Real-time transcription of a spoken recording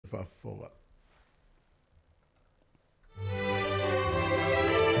whafonga.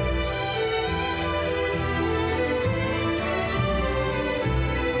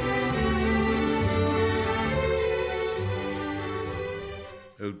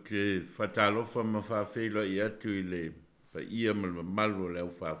 Au te whatalofa ma whawhelo I atu I le pa ia malu leo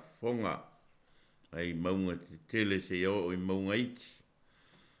whafonga. Ai maunga te tele se o I maunga iti.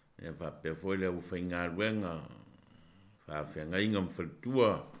 E whapea fwoi leo whainga ruenga. Whawhenga inga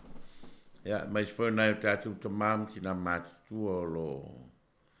mwhalitua. Ia, mais fwoi nai o tātou ta maam tina mātutua o lo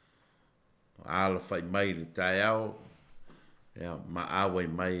ala whai mai le taeao. Ia, ma awai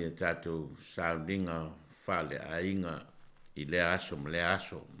mai e tātou sauninga whale a inga I le aso,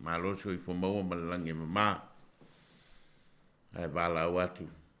 ma loso I fumaua ma langi mama. Ai Vailaau atu,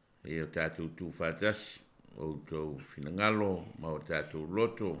 I o tātou tū whātasi, o tō whinangalo, ma o tātou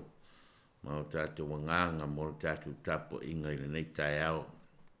loto, ma o tātou wanganga, ma o tātou tapo inga I le nei taeao,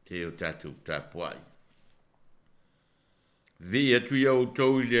 te o tātou tapo ai. Vi atu ia o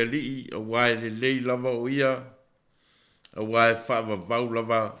tō I le alii, a wae le lei lava o ia, a wae whaava vau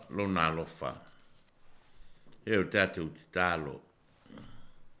lava lo nā lofa. E o tātou te tālo.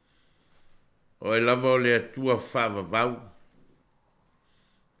 O e lava o le atua whaava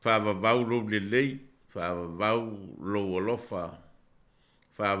vau lo le lei, whaava vau lo alofa,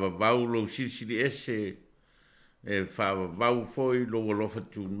 whaava vau lo sirisiri ese, e whaava vau foi lo alofa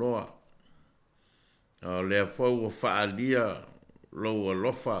tu noa. O le a fau o whaalia lo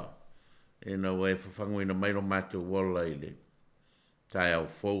alofa, e na wai whawhangu ina mailo mātou wala I le. Taeao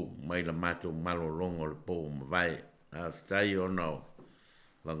fou, mai la mātou malo longo le pou mawai. A whtai o nao,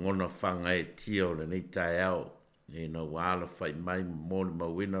 la ngona whanga e tia o le nei taeao. E na wala whai mai mōli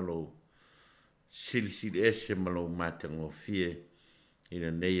mawina lo sirisiri ese malo mātango fie. I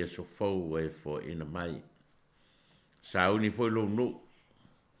le nei e so fou e fo ina mai. Sauni foi lo no.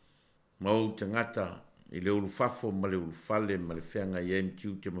 Mau tangata, I le ulu fafo ma le ulu fale ma le whianga I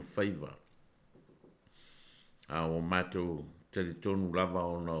tiu te mawhaiva. A o mātou tele tonu lava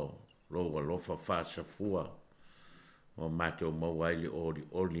o no loa lofa whaasa fua o mātou mauaili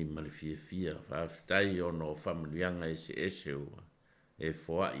oli ma le fia. Whaaftai o no whamanianga ese ua e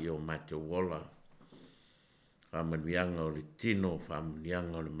fua I o mātou wola. Whamanianga o le tino,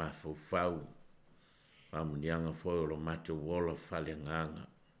 whamanianga o le mawhauwhau. Whamanianga foi o lo mātou wola whaleanganga.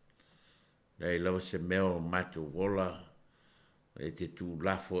 Nei lawa se meo o mātou wola e te tū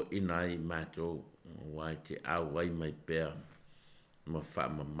lafo ina I mātou wai te au wai mai pēr. Ma wha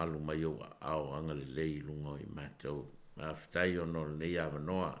ma malu mai o au anga le lei lungo I mātou. Ma whtai o no nei awa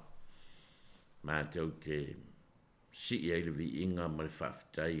noa. Mātou te si ai le vi inga ma le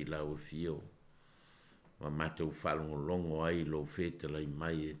whawhitai I lau e fio. Ma mātou whalongo longo ai lo whetala I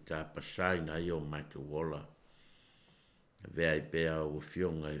mai e tā pasai na I o mātou wola. Vea I pēa o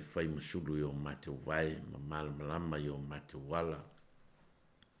fionga e whai masulu I o mātou vai ma malamalama I o mātou wala.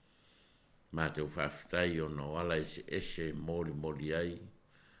 Mātou whawhitai o no ala ese mori ai,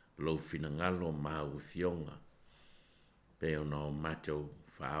 lo finangalo mau fionga. Pe o no mātou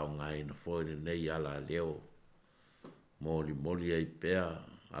whao ngai na whoere nei ala leo. Mori ai pea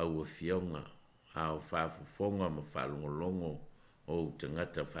au fionga, au whafufonga ma whalongolongo o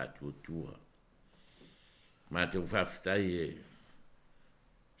tangata whatuatua. Mātou whawhitai e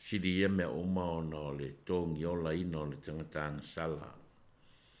siri e me oma o no le tongi ola ino le tangata angasala.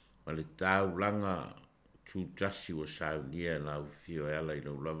 Ma le tau langa tu tasi o saunia lau fio ala I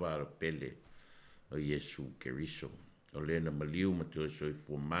lau lava ala pele o Yesu Keriso. O lena maliu ma tu so I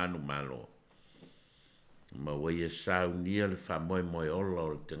fuamanu malo. Ma wai e saunia le whamoe ola o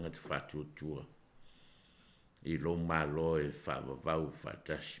le tangata whatuatua. I lo malo e whavavau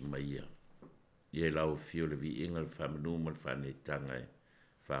whatasi maia. I e lau fio le vi inga le whamanu ma le whanetanga e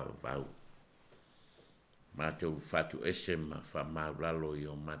whavavau. Mātou whatu ese ma whamauralo I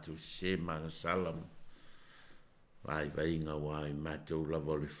o mātou se mga salam. Vai inga wai mātou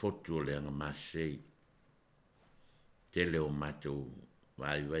lava le fotu o le anga masei. Tele o mātou,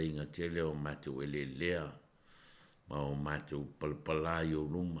 vai inga tele o mātou ele lea. Ma o mātou palpalai o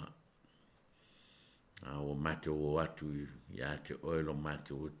luma. O mātou o atu I te oelo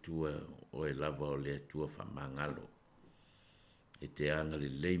mātou o tua o e lava o le tua whamangalo. E te anga le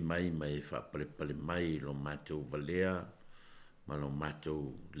lei mai whapale mai lo mātou valea, ma lo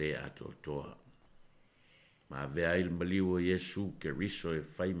mātou le ato toa. Ma vea il maliu o Yesu Keriso e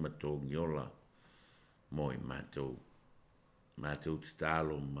whai mato ngiola mo I mātou. Mātou te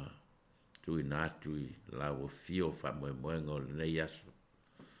tālo ma tui nātui lau o fio whamoemoenga o le nei aso.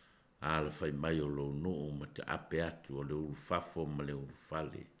 Ala whai mai o lo nuu ma te ape atu o le ulu fafo ma le ulu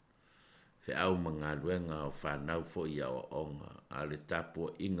fale. Fe au mangaluenga o whanau fo ia o onga. A le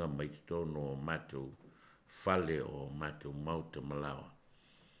tapua inga mai tono o matou fale o matou mauta malawa.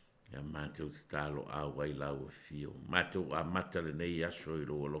 Ia matou talo a Vailaau e fio. Matou a mata le nei aso i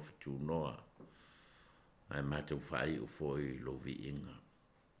lo alofa tu noa. Ai matou whai o fo i lo vi inga.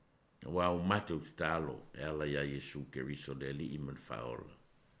 Wa o matou talo e ala ia Yesu Keriso le li iman faola.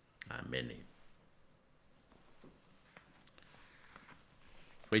 Amen.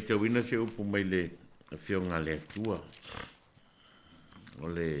 Pai te wina se upu mai le whionga le atua. O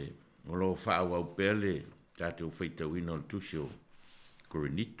lo whaawa upele tātou whai te wina o tusio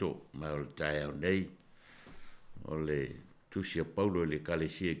Corinito ma o le taeao nei. O le tusio Paulo le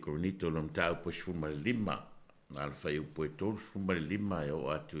kalesia Corinito lam tau po sfuma le lima. Nga le whai upu e tolu sfuma le lima e o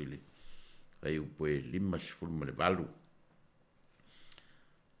atu ile. Whai upu e lima sfuma le valu.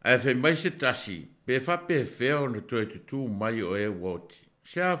 Ai whai mai se tasi, pe whape whea o na toi tutu mai o e woti.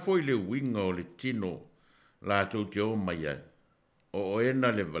 Se a foi le winga o le tino la tau te o mai ai. O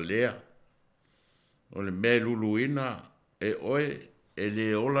ena le valea. O le mea luluina e oe e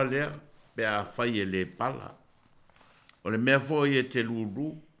le ola lea pe a whai e le pala. O le mea foi e te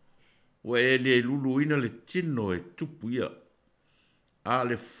lulu. O e le luluina le tino e tupu ia. A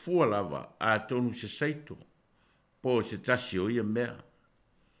le fua lava a tonu se saito. Po se tasi o ia mea.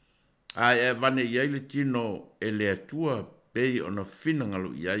 A e vane iai le tino e le atua pei o na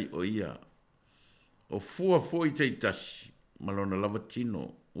whinangalu iai o ia. O fua foi te tasi, malona lava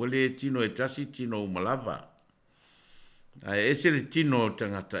tino. O le tino e tasi, tino umalava. A ese le tino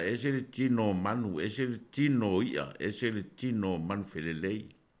tangata, ese le tino manu, ese le tino ia, ese le tino manu felelei.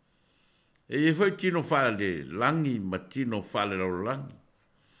 E foi tino fale langi, ma tino fale lau langi.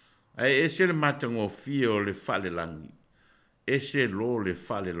 A ese le matango fio le fale langi. Ese lo le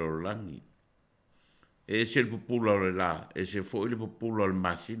fale lau langi. Ese le pupula o le la, ese foi le pupula o le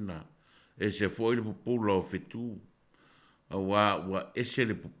masina, ese foi le pupula o fetu. Wa ese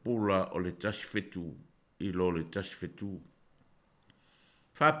le pupula o le tasi fetu, i lo le tasi fetu.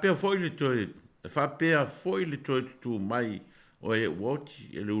 Whapea foi le toi, whapea foi le toi tutu mai o e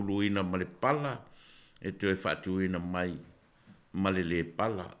woti, e le uluina ma le pala, e toi whatuina mai ma le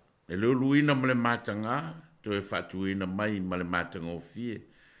pala. E le uluina ma le matanga, toi whatuina mai ma le matanga o fie.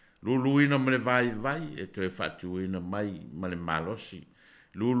 Luluina ma le vai, e toi whatuina mai ma le malosi.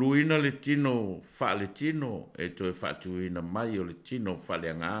 Luluina le tino wha le tino, e toi whatuina mai o le tino wha le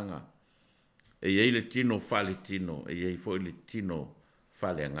anganga. E iei le tino wha le tino, e iei foi le tino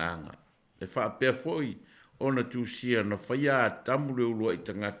wha le anganga. E wha pia foi, ona tusia na whaia tamu le ulua i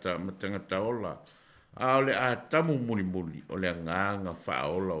tangata, ma tangata ola. A ole a tamu muli, o le anganga wha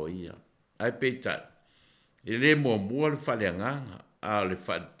ola o ia. Ai peitai, e le mua le wha le anganga. A le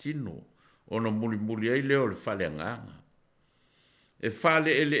fatino ona muli ai leo le fale nganga e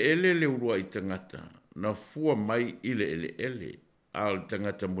fale ele le urua i tangata na fua mai ile ele a le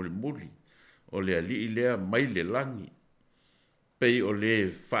tangata muli o le ali lea mai le langi pei o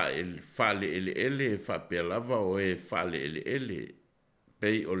le fale ele fa pe lava o e fale ele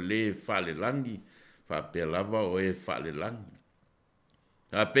pei o le fale langi fa pe lava o e fale langi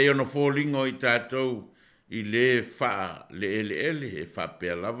a pei ona folingo i tatou i le faa le ele e faa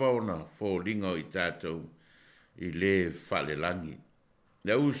pea lava ona fo linga o i tātou i le faa le langi.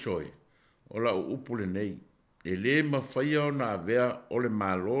 Le usoi, o la upule nei, e le mawhaia ona avea o le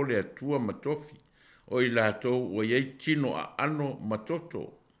malo le atua matofi, o i lātou o iei tino a ano matoto.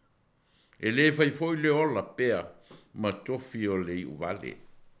 E le faifoi le ola pea matofi o le i uvale,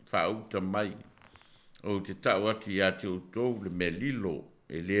 faa uta mai, o te tau ati a te utou le me lilo,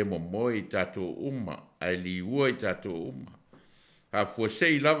 e le momoe i tātou uma, ai li ua i tātou uma. Ha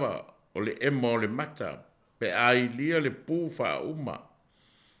fuasei lava o le ema o le mata, pe ai lia le pū wha uma.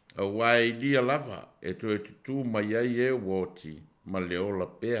 A wai lia lava, e to e tutu mai ai e woti, ma le ola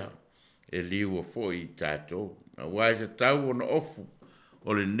pea, e li ua foi i tātou. A wai te tau ona ofu,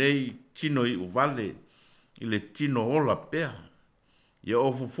 o le nei tino i uvale, i le tino ola pea. Ia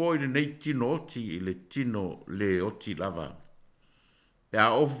ofu foi le nei tino oti, i le tino le oti lava.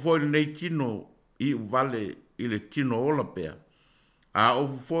 Pea ofu foi nei tino i uvale i le tino ola pea. A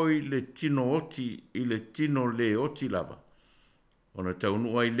ofu foi le tino oti i le tino le oti lava. Ona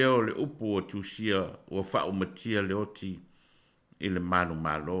taunu ai leo le upu o tusia o whao matia le oti i le manu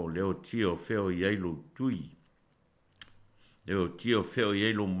malo. Leo tio feo i eilu tui. Leo tio feo i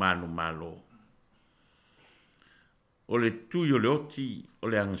eilu manu malo. O le tui o le oti o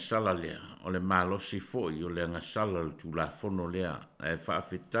le angasala lea. O le malo si foi o le angasala le tu la fono lea. E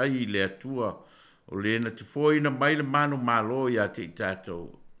whaafetai le atua o le na te foi na mai le manu malo i a te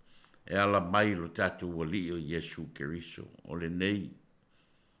tatou. E ala mai lo tatou wali o Yesu Keriso. O le nei.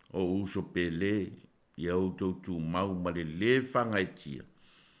 o uso pele ia o tu mau ma le whangaitia.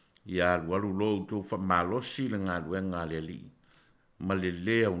 Ia walu lo tu whamalosi le ngā ruenga le li. Ma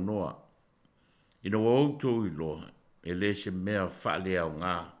le au noa. Ina o tu i loa. E le se mea whale au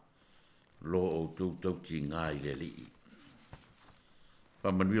ngā. Lo o tu tauti ngā i le li.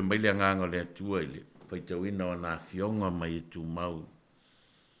 Whamanuia mai le nganga le atua i le. Whaitauina o nā fionga mai e tu mau.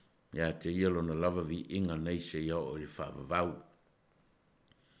 Ia te ielo na lava vi inga nei se ia o le whaavavau.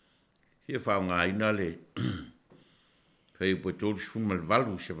 Hia whao ngā ina le whai upo tōru sifuma le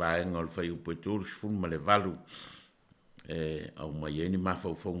valu se vaenga o le whai upo tōru sifuma le valu au mai eni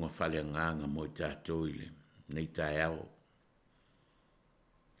mawhauwhaunga whale nganga mo i tātou i le nei taeao.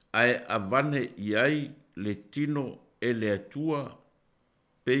 Ai avane iai le tino e le atua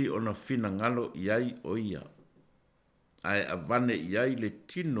pei ona fina ngalo iai o ia. Ai avane iai le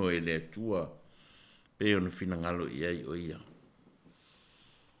tino e le atua pei ona fina ngalo iai o ia.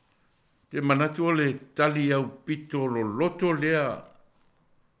 Te manatu o le tali au pito lo loto lea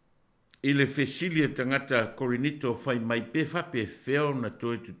i le fesilia tangata korinito fai mai pe fape feo na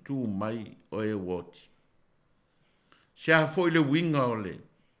toe tutu mai o e woti. Sia foi le winga o le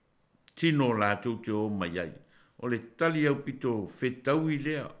tino la te o mai ai. O le tali au pito fetau i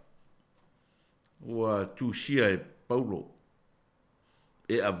lea ua tusia e Paulo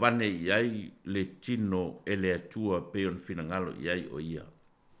e avane iai le tino e le atua pe on finangalo iai o ia.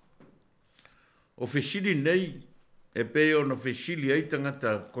 O fesili nei e pe on fesili ai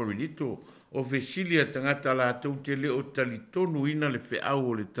tangata korinito o fesili a tangata la tau te le o talitonu ina le feau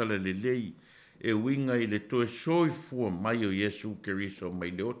o le tala le lei e winga i le toe soi fua mai o Yesu Keriso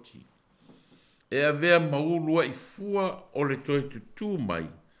mai le oti. E avea maulua i fua o le toe tutu mai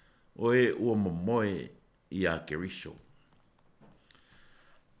o e ua mamoe i a Keriso.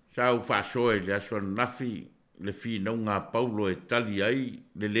 Sau whasoe le aswa nafi le fina ngā Paulo e tali ai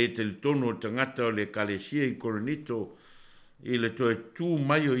le teletono o tangata o le kalesia i koronito i le toe tū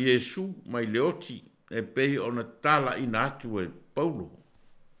mai o Yesu mai le oti e pei ona tala ina atu e Paulo.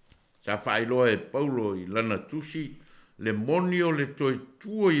 Sa whailoa e Paulo i lana tusi le moni o le toe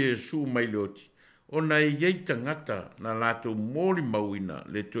tū o Yesu mai le oti. Ona e iei tangata na lato mori mauina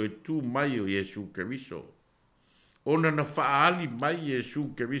le toe tū mai o Yesu Keriso. Ona na whaali mai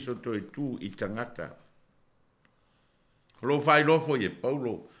Yesu Keriso toe tū i tangata. Lo fai lofo e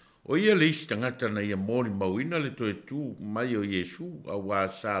Paulo, o ia le isi tangata na ia mori mauina le toe tū mai o Yesu, a wā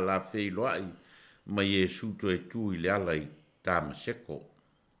sa la fei loai, ma Yesu toe tū i le ala i tāmaseko.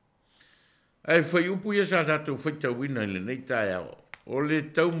 Ai whai upu ia sa tātou whaitawina i le nei taeao, o le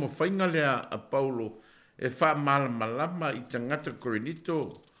tau ma whainga lea a Paulo e wha malama i tangata korinito,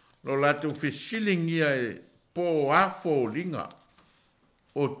 lo lātou whesilingia e po afo linga,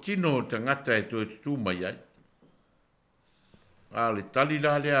 o tino tangata e toe tū mai ai. A le tali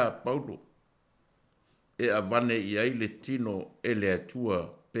la lea Paulo e avane i ai le tino e le atua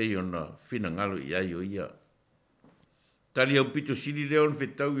pei ona fina ngalo i ai o ia. Tali au pito sili leon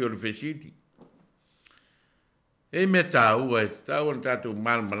fetau i o le fesiti. E me tāua e tāua na tātou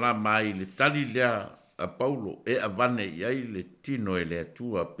malama ai le tali lea a Paulo e avane i ai le tino e le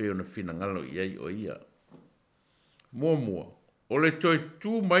atua pei ona fina ngalo i ai o ia. Mua, o le toi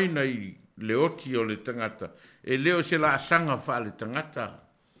tū mai nei le oti o le tangata, e leo se la asanga wha le tangata,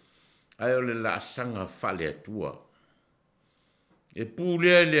 ai o le la asanga wha le atua. E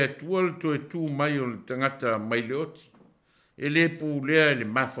pūlea le atua le toe tū mai o le tangata mai le oti, e le pūlea le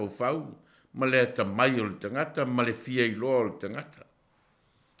mawhau, ma le ata mai o le tangata, ma le fia i loa o le tangata.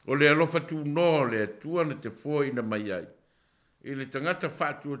 O le alofa tū no le atua na te fua ina mai ai. E le tangata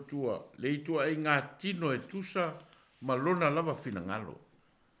wha tua, le itua e ngā tino e tusa, ma lona lava fina ngalo.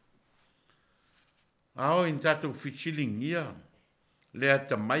 Ao in tātou fisilingia, le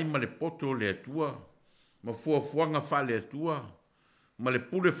ata mai ma le poto le atua, ma fuafuanga wha le atua, ma le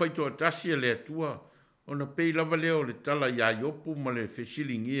pule whaito atasi le atua, o na pei lava leo le tala ia iopu ma le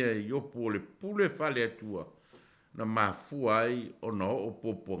fisilingia e iopu o le pule wha le atua, na mafua ai o na o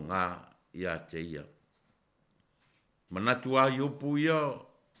popo ngā ia te ia. Manatua iopu ia,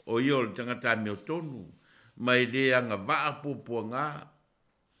 o ia o le tangata meo tonu, mai le anga waa popo ngā,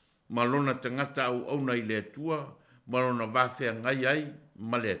 malona tangata au auna i le atua, malona wafea ngai ai,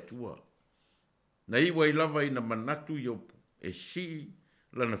 ma le atua. Na iwa i lava ina manatu iopu, e si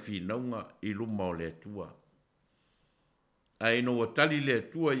lana whinaunga i luma o le atua. A ino wa tali le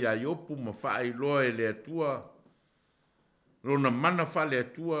atua ia iopu ma wha i loa e le atua, lona mana wha le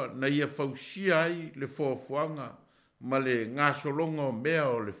atua, na ia fausia ai le fuafuanga, ma le ngā solonga o mea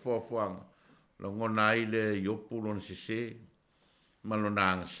o le fuafuanga. La ngona ai le iopu lona sese, ma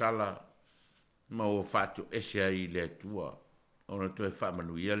lona angasala, ma o fatu ese ai le atua, ona toe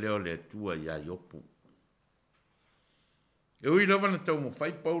whaamanuia leo le atua ia iopu. E ui lava na tau mo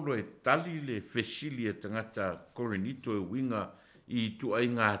whai Paulo e tali le fesili e tangata Korinito e winga i tuai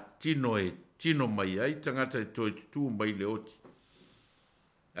ngā tino e tino mai ai tangata e toi tutu mai le oti.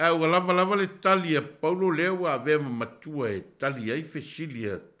 Ua lava le tali a Paulo leo a vema matua e tali ai fesili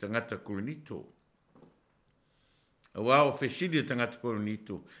e tangata Korinito. Ua o fesili e tangata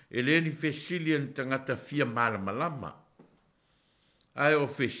Korinito e le ni fesili e tangata fia malama. Ai o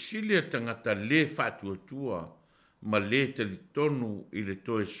fesili e tangata le whatuatua ma le te li tonu i le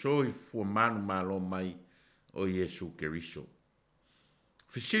toe soi fua manu malo mai o Yesu Keriso.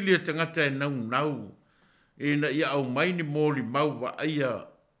 Fesili e tangata e nau e na ia au mai ni mōli mau wa aia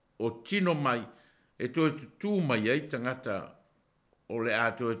o tino mai e toe tutu mai ai tangata o le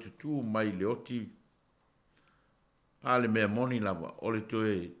a toe tutu mai le oti a le mea moni lava o le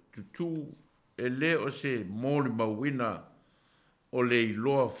toe tutu e le o se mōli mauina o le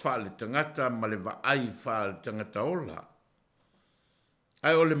iloa wha le tangata ma le vaai wha le tangata ola.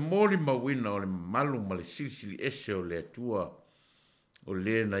 Ai o le mōli mawina o le malu ma le silisili ese o le atua o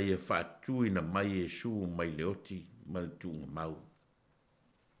le na ia wha tui na mai e su mai le oti ma le tunga mau.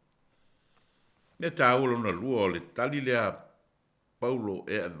 Ne tā ulo na lua o le tali lea Paulo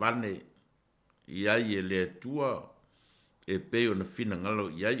e avane iai e le atua e peo na fina ngalo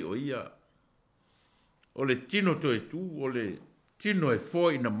iai o ia. O le tino to e tu o le tino e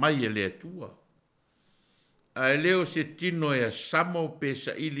foi na mai e le atua. A leo se tino e a samo pe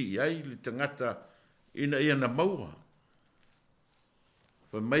sa ili iai le tangata ina ia na maua.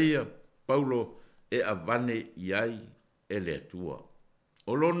 Pa maia Paulo e avane iai e le atua.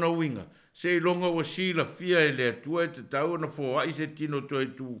 O lona winga, se ilonga wa sila fia e le atua e te tau na fo ai se tino to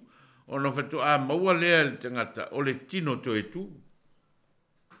e tu. O na fatu a maua lea le tangata o le tino to e tu.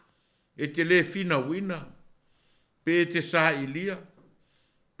 E te le fina wina. Pe te sa ilia,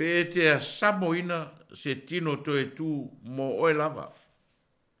 pe te a samoina se tino to e tu mo oe lava.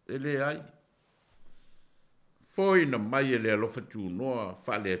 E le ai. Foi na mai e le alofa tu noa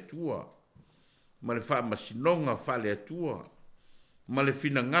fa le atua, ma le fa masinonga fa le atua, ma le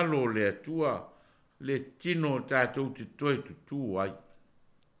fina ngalo le atua, le tino tātou te toi tutu ai.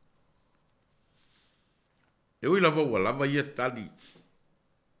 E ui lava ua lava ia tali,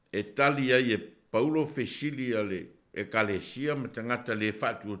 e tali ai e Paulo fesili ale e kalesia ma tangata le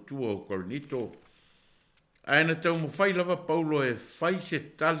whatuatua o Korinito. Aina tau mo whai lava Paulo e whai se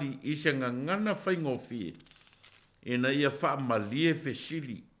tali i se ngangana whai ngofie. E na ia wha malie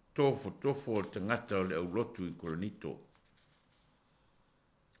fesili tofo o tangata o le aulotu i Korinito.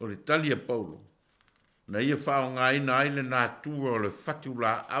 O le tali a Paulo. Na ia wha o ngā ina aile nā tua o le whatu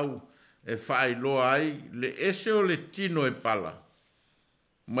la au e whai loa ai le ese o le tino e pala.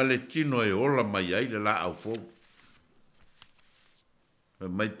 Ma le tino e ola mai ai le la au fou.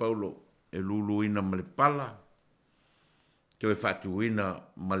 Mai Paulo e luluina ma le pala. Te e fatuina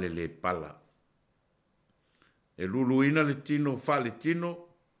ma le pala. E luluina le tino fa le tino.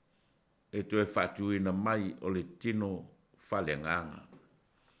 E te e fatuina mai o le tino fa le nganga.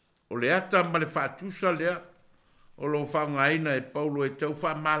 O le ata ma le fatusa lea. O lo fa ngaina e Paulo e tau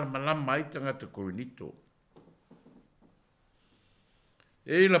fa malama mai tangata Korinito.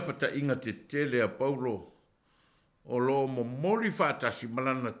 E la pata inga te tele a Paulo o lo mo moli whātasi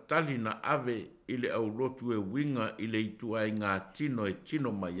malana tali na ave i le au lotu e winga i le itu ai ngā tino e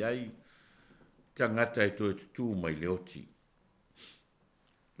tino mai ai tangata e toi tutu mai le oti.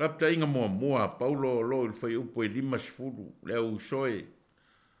 La pata inga mua Paulo o lo il whai upo e 5 le au soe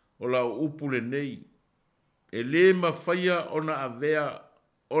o la upu le nei e le ma whaia ona avea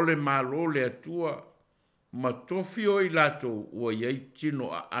o le malo le atua ma tofi o i lato ua iei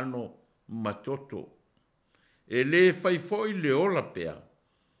tino a ano matoto. E le whaifoi le ola pea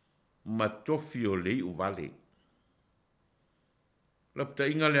ma tofi o le u vale. Lapta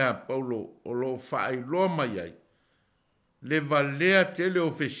inga lea Paulo o lo whaai loa mai ai. Le valea tele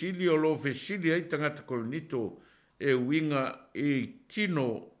o fesili o lo fesili ai tangata Korinito e winga e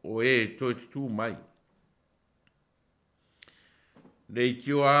tino o e toi tutu mai. Le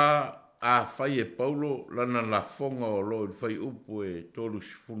itioa a fai e Paulo lana la fonga o lo il fai upu e tolu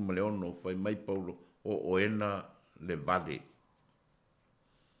sifun maleono fai mai Paulo o oena le vale.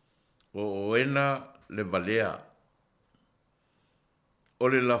 O oena le valea. O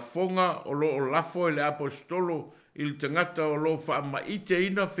le la fonga o lo o lafo e le apostolo il tangata o lo fa ma ite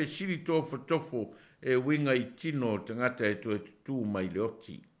ina fesili tofo e winga i tino tangata e tu mai le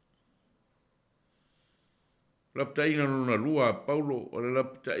oti. Lapta inga luna lua Paulo o le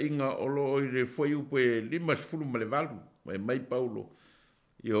lapta inga o lo i le foi upo e 5 ma le valu mai Paulo.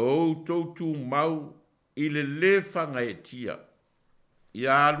 I o tautu mau i le fanga e tia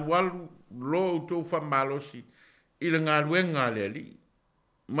ia alualu lo outou faamalosi i le galuega a le alii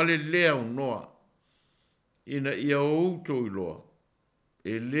ma le lea unoa ina ia outou iloa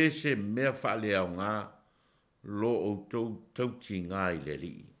e lē se mea faaleaogā lo outou tautigā i le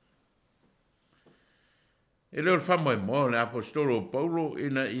alii. E leo le faamoemoa o le apostolo o Paulo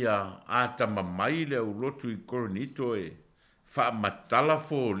ina ia atamamai le aulotu i Korinito e faamatala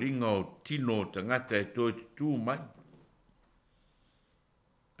foliga o tino o tagata e toe tutū mai.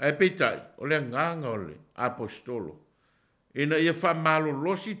 Ae peitai o le agaga o le apostolo ina ia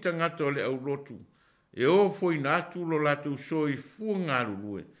faamalolosi tagata o le aulotu e ofoina atu lo latou soifua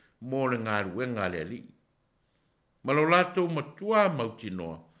galulue mo le galuega a le alii. Ma lo latou matua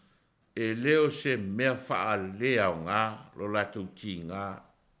mautinoa e leo se mea faaleaogā lo latou tigā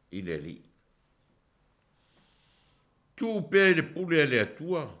i le alii. Tu pea i le pule a le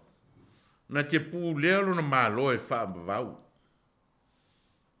atua na te pulea lona malo e faamavau.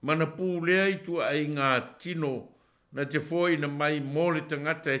 Ma na pulea i tuaiga tino na te foina mai mo le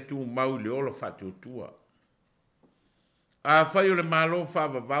tagata e tumau i le ola faatuatua. A fai o le malo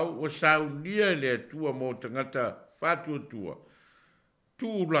faavavau o saunia i le atua mo tagata faatuatua.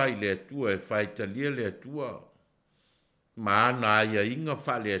 Tūla i le atua e faitalia le atua. Ma ana aiaiga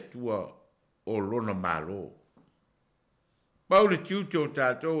fa le atua o lona malo. Pau le tiute o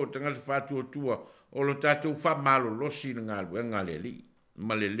tātou o tagata faatuatua o lo tātou faamalolosi na galuega le alii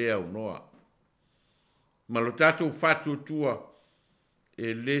ma le lea unoa. Ma lo tātou faatuatua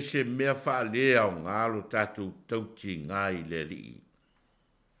e lē se mea faaleaogā lo tātou tautigā i le alii.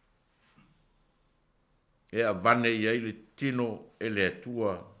 E avane i ai le tino e le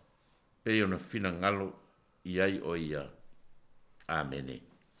atua pe ona finagalo i ai o ia. Amene.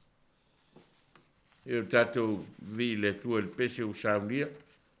 E o tātou vi le atua le pese o saunia.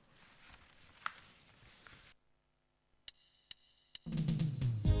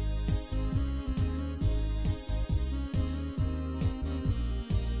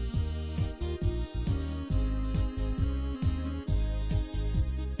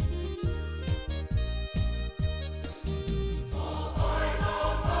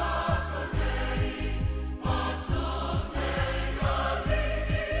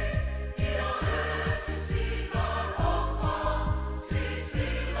 See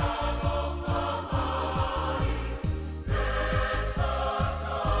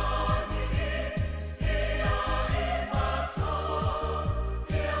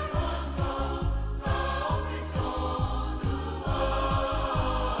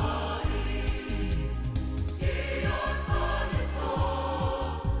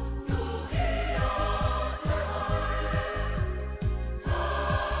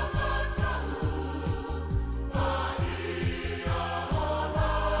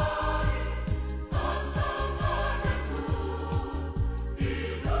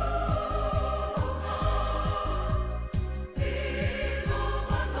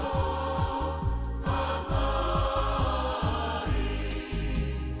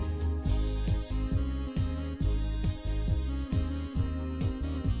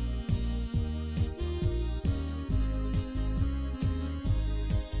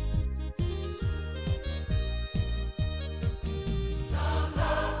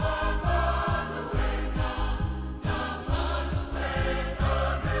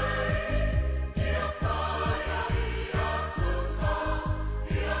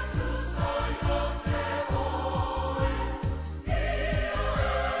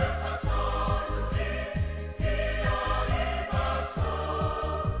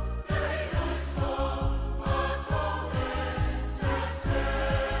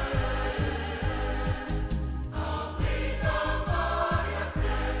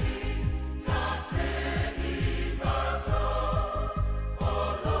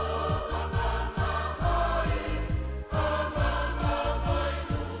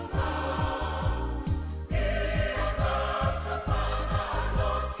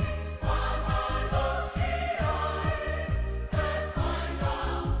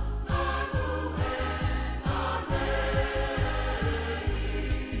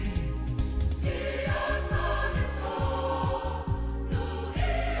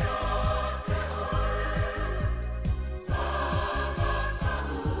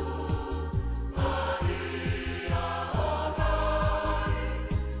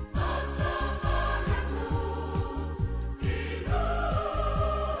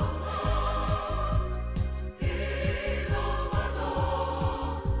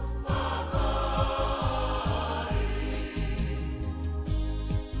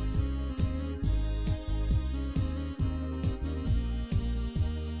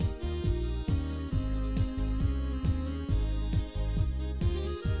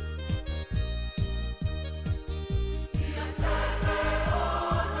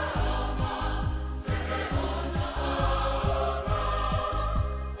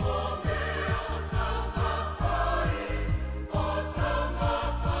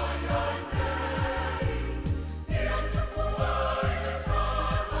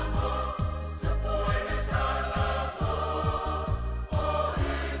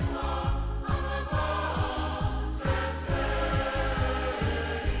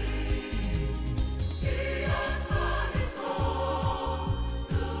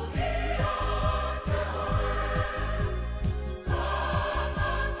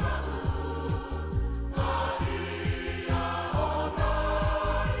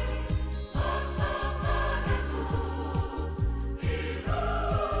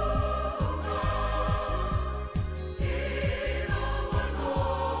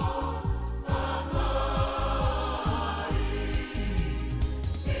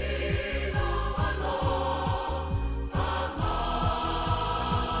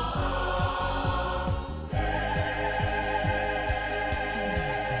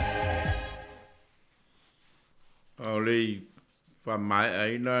fa mai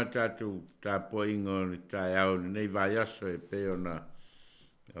aina tatu tapo ingo ni taeao nei vai aso e pe ona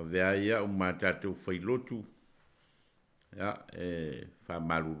a vea ia o ma tatu Faigalotu ya fa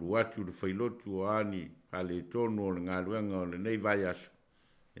malulu atu le Faigalotu o ani pale tonu o le ngaluenga o le nei vai aso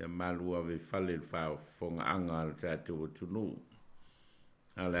ia malu ave fale le fa fonga anga le tatu o tunu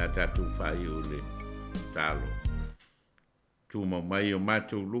ala tatu fai o le talo tuma mai o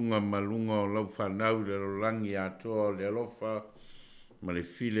matou lunga malunga o lau whanau le rolangi atoa le alofa ma le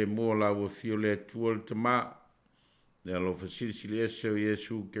file mo la ua fio le atua le tama le alofa silisili ese o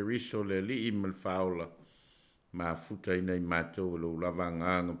Iesu Keriso le li i mal faola ma futa ina i matou le ulava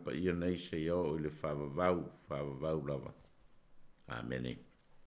nganga pa ia nei se o le whavavau lava. Amen.